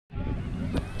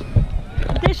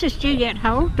This is Juliet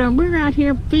Holt, and we're out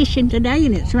here fishing today,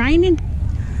 and it's raining.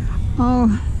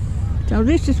 So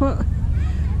this is what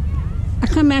I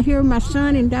come out here with my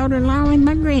son and daughter-in-law and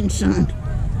my grandson.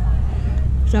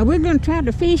 So we're going to try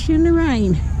to fish in the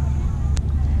rain.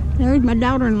 There's my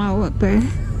daughter-in-law up there.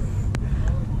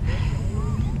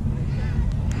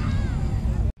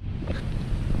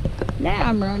 Now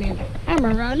I'm running.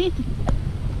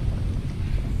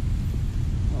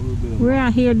 We're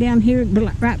out here down here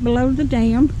right below the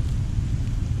dam,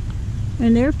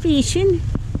 and they're fishing.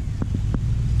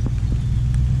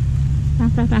 I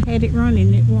thought I had it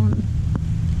running, it wasn't.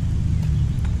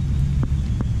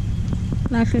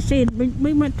 Like I said,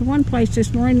 we went to one place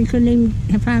this morning and couldn't even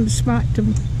find a spot to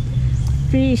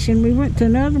fish, and we went to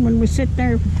another one. We sat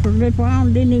there for a little while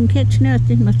and didn't even catch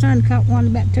nothing. My son caught one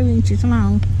about 2 inches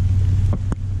long.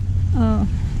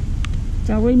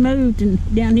 So we moved and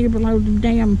down here below the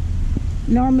dam,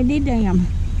 Normandy Dam.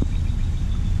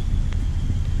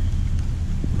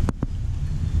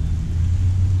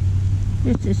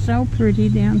 This is so pretty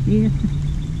down here.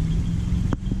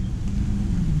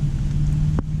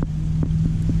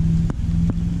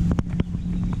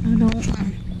 I don't want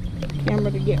my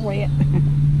camera to get wet.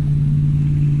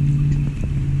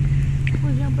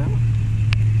 Where's your umbrella?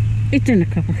 It's in the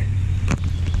car.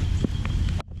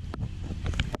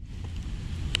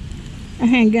 I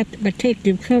hadn't got the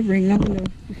protective covering on the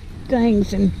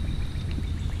things, and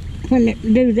when they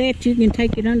do that, you can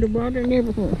take it underwater and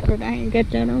everywhere. But I ain't got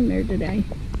that on there today.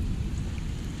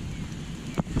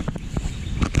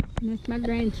 And that's my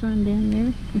grandson down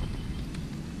there.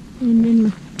 And then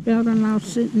my daughter-in-law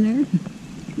sitting there.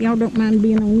 Y'all don't mind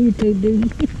being on YouTube, do you?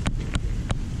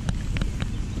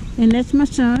 And that's my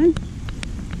son.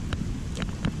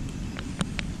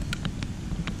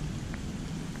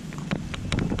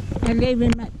 I gave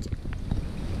him that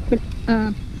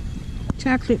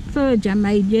chocolate fudge I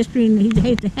made yesterday, and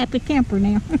he's a happy camper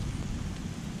now.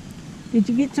 Did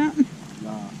you get something?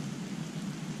 Nah.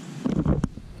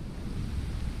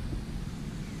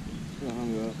 Still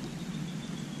hung up.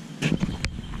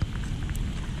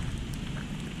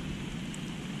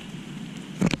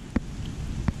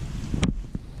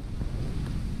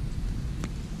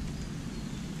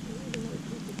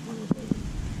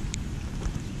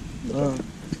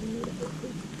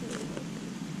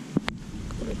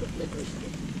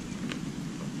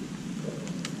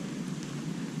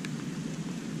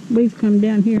 We've come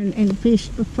down here and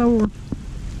fished before.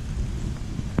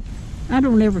 I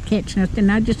don't ever catch nothing.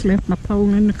 I just left my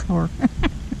pole in the car.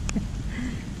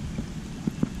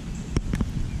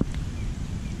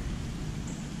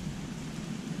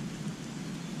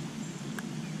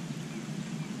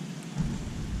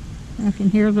 I can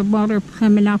hear the water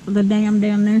coming off of the dam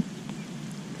down there.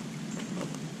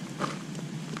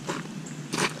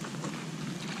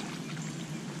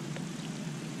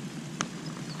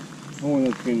 I want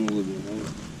that thing a little bit, man.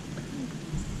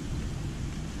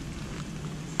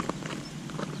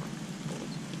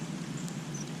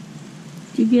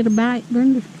 Did you get a bite,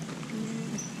 Brenda?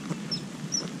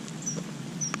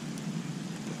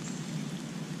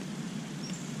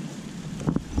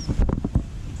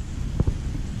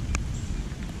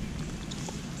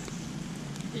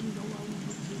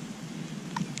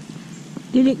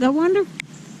 Did it go under? It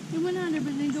went under,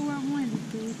 but didn't go where I wanted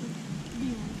it to.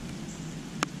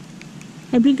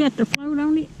 Have you got the float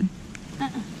on it?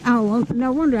 Oh, well,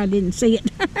 no wonder I didn't see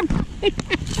it.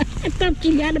 I thought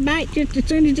you got a bite just as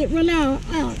soon as it went off.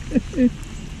 Oh.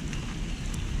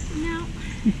 No.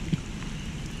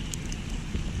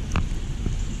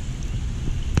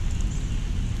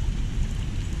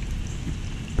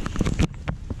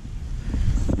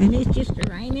 And it's just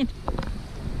raining.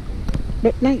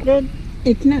 But thank God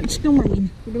it's not storming.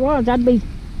 If it was, I'd be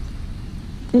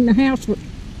in the house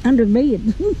under the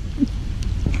bed.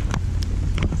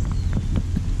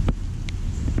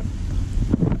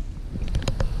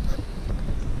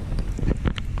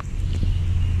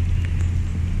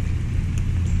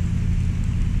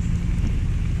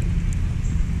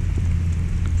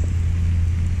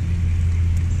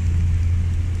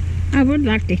 I would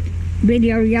like to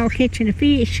video y'all catching a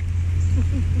fish.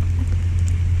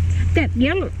 That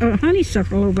yellow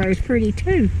honeysuckle over there is pretty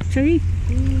too. See?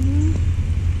 Mm-hmm.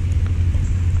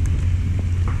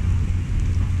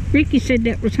 Ricky said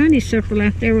that was honeysuckle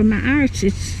out there with my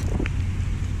irises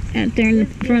out there in the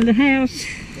front of the house.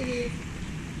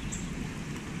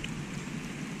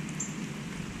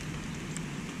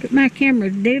 But my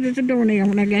camera's dead as a doornail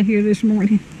when I got here this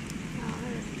morning.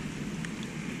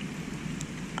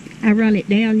 I run it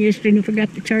down yesterday and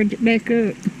forgot to charge it back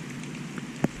up.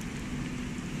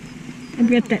 I've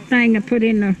got that thing I put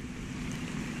in the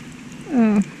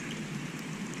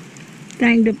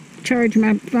thing to charge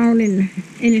my phone and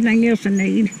anything else I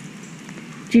need.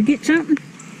 Did you get something?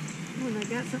 Well, I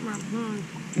got something I'm hung.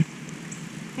 I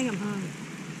think I'm hung.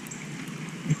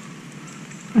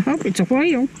 I hope it's a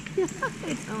whale.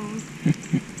 It's on.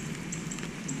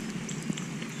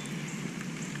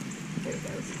 There it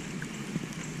goes.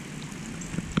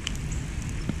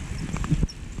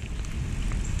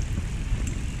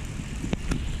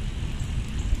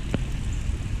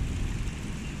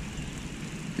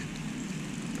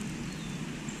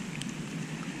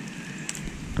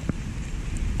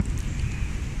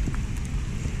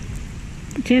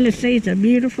 Tennessee's a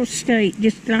beautiful state,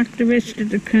 just like the rest of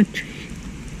the country.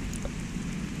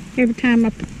 Every time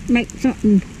I make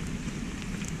something,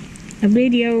 a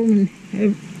video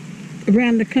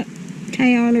around the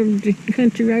town or the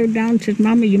country road, Dawn says,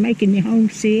 "Mama, you're making me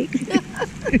homesick."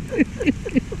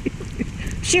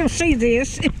 She'll see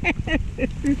this.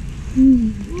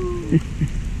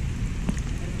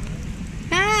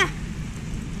 Ah!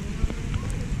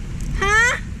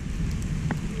 Huh?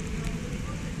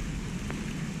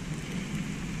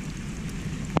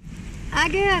 I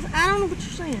guess. I don't know what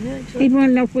you're saying, actually. He'd want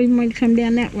to know if we want to come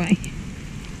down that way.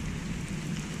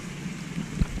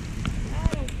 I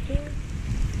don't care.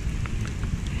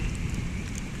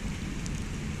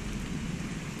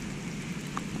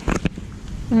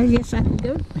 I guess I can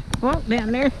go walk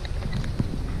down there.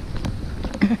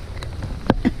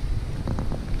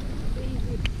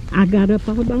 I got up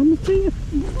all by myself.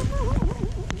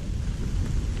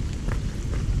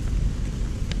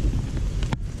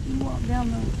 You walk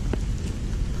down the...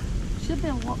 Should be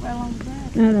able to walk right along the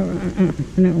back.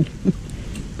 No.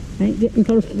 I ain't getting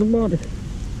close to the water.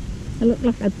 I look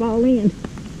like I'd fall in.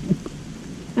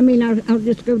 I mean, I'll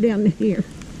just go down here.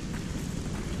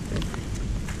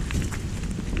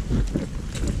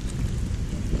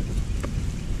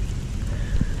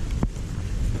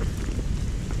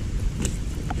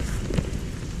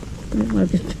 I'll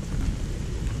just...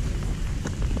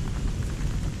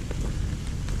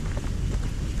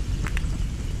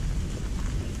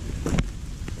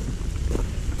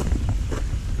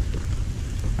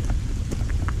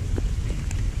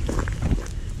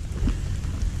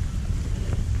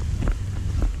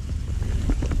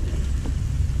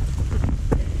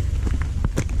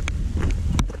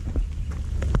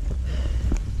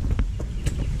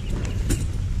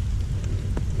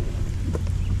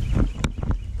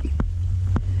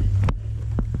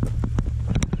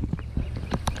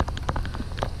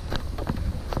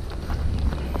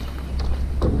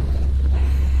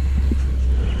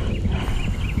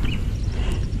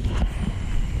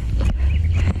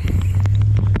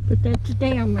 But that's a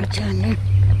dam right on there.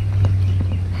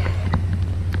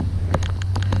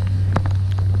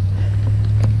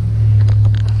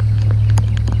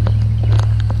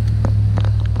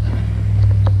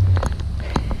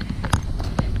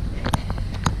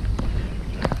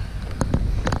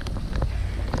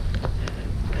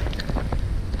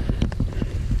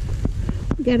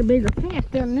 Got a bigger path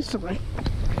down this way.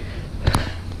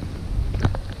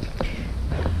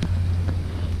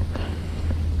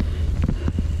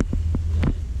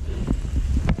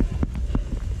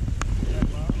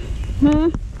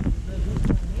 Huh?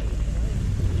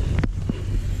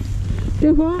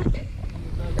 Do what?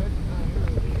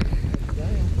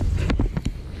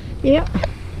 Yep.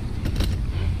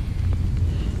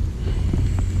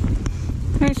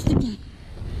 There's the dam.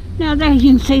 Now there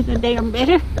you can see the dam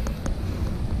better.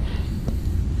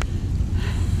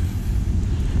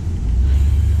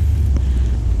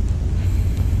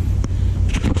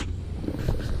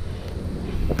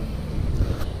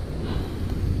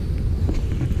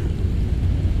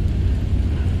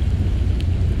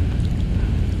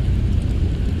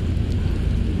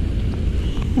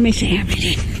 Let me see how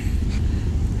many.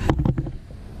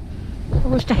 I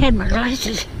wish I had my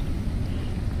glasses.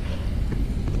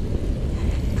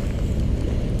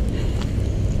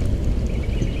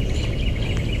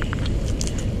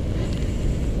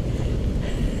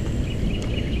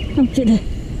 I want you to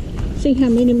see how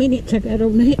many minutes I got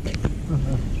on it.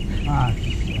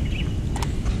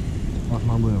 What's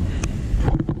my liver?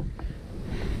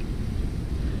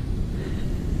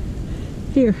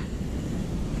 Here.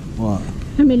 What?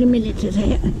 How many minutes is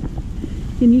that?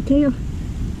 Can you tell?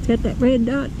 It's got that red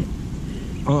dot.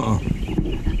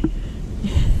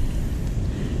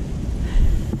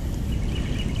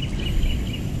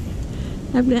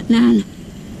 I've got 9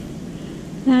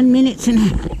 minutes and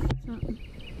something.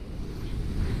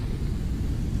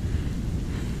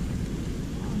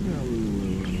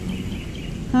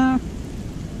 Huh?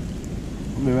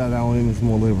 I'll be right down with me some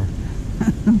more liver.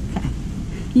 Okay.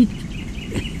 You...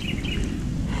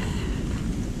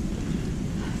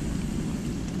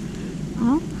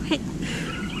 All right.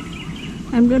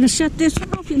 I'm going to shut this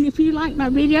off, and if you like my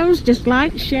videos, just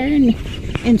like, share,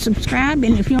 and subscribe.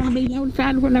 And if you want to be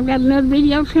notified when I've got another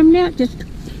video coming out, just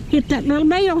hit that little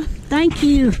bell. Thank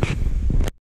you.